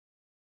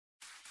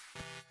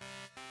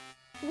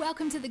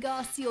Welcome to The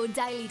Goss, your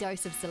daily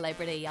dose of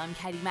celebrity. I'm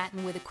Katie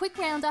Matten with a quick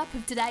roundup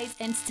of today's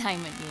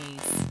entertainment news.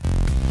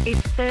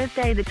 It's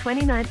Thursday, the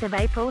 29th of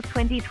April,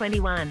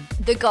 2021.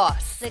 The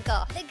Goss. The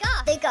Goss. The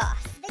Goss. The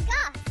Goss. The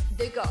Goss.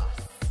 The Goss.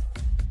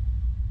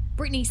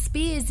 Britney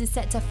Spears is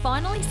set to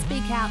finally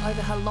speak out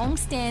over her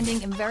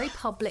long-standing and very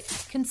public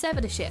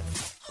conservatorship.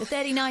 The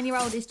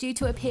 39-year-old is due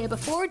to appear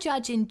before a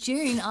judge in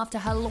June after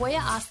her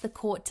lawyer asked the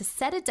court to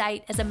set a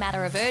date as a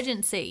matter of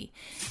urgency.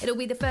 It'll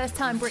be the first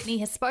time Britney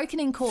has spoken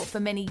in court for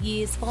many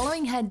years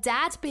following her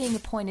dad being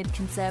appointed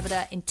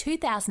conservator in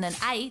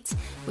 2008,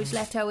 which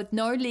left her with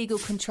no legal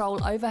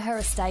control over her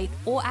estate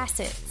or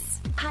assets.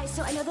 Hi,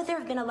 so I know that there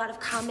have been a lot of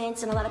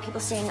comments and a lot of people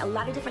saying a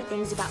lot of different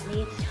things about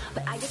me,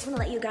 but I just want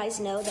to let you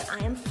guys know that I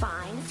am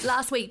fine.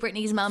 Last week,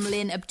 Britney's mum,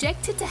 Lynn,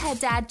 objected to her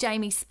dad,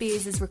 Jamie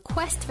Spears'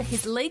 request for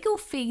his legal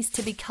fees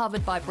to be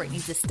covered by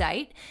Britney's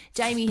estate.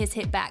 Jamie has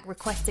hit back,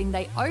 requesting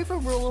they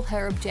overrule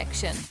her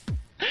objection.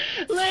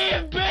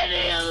 Leave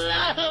Britney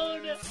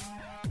alone!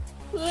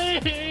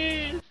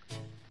 Please!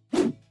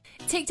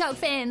 Tik Tok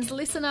fans,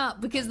 listen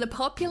up, because the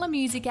popular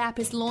music app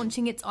is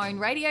launching its own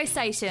radio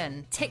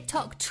station. Tik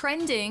Tok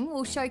Trending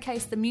will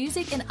showcase the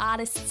music and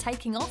artists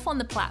taking off on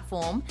the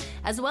platform,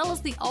 as well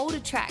as the older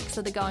tracks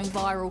that are going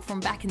viral from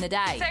back in the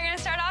day. So you're going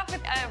to start off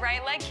with a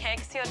right leg kick,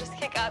 so you'll just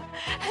kick up,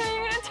 and then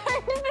you're going to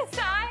turn to the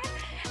side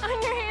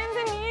on your hands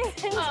and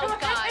knees. And Oh,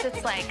 God.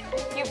 It's like...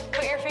 You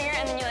put your finger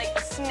and then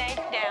you, snake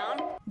down.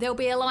 There'll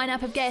be a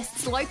lineup of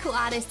guests, local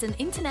artists and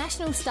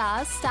international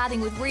stars, starting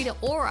with Rita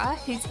Ora,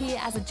 who's here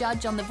as a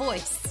judge on The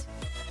Voice.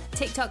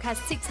 TikTok has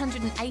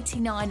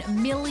 689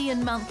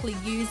 million monthly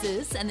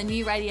users, and the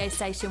new radio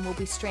station will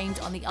be streamed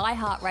on the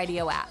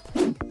iHeartRadio app.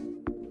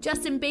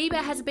 Justin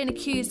Bieber has been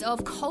accused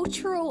of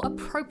cultural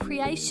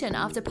appropriation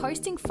after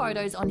posting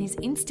photos on his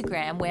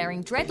Instagram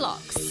wearing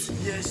dreadlocks.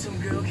 Yeah, some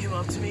girl came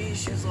up to me,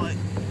 she was like,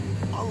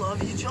 I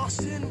love you,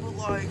 Justin,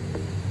 but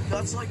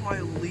that's my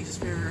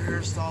least favorite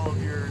hairstyle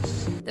of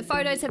yours. The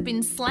photos have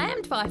been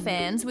slammed by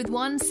fans, with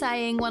one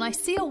saying, when I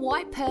see a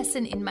white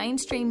person in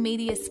mainstream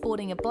media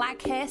sporting a black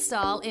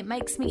hairstyle, it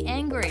makes me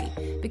angry,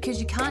 because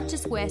you can't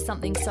just wear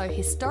something so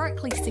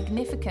historically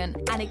significant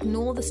and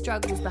ignore the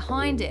struggles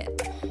behind it.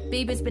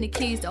 Bieber's been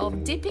accused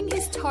of dipping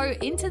his toe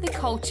into the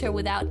culture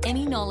without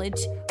any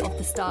knowledge of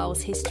the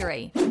style's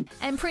history.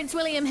 And Prince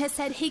William has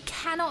said he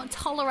cannot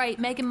tolerate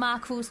Meghan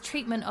Markle's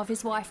treatment of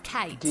his wife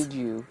Kate. Did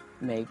you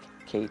make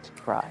Kate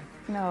cry?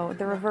 No,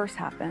 the reverse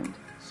happened.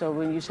 So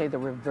when you say the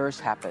reverse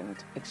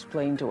happened,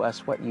 explain to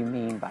us what you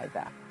mean by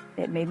that.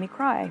 It made me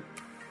cry,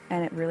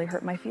 and it really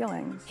hurt my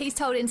feelings. He's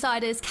told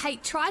insiders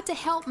Kate tried to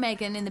help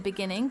Meghan in the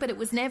beginning, but it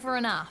was never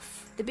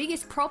enough. The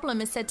biggest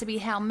problem is said to be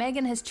how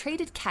Meghan has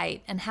treated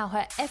Kate and how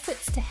her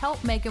efforts to help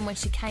Meghan when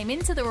she came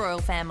into the royal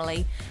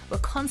family were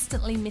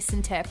constantly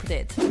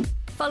misinterpreted.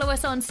 Follow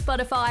us on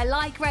Spotify,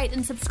 like, rate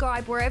and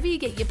subscribe wherever you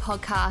get your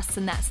podcasts,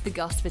 and that's The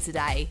Goss for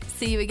today.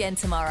 See you again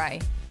tomorrow.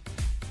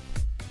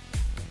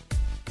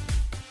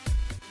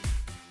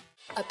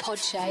 A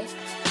Podshape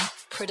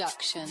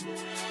production.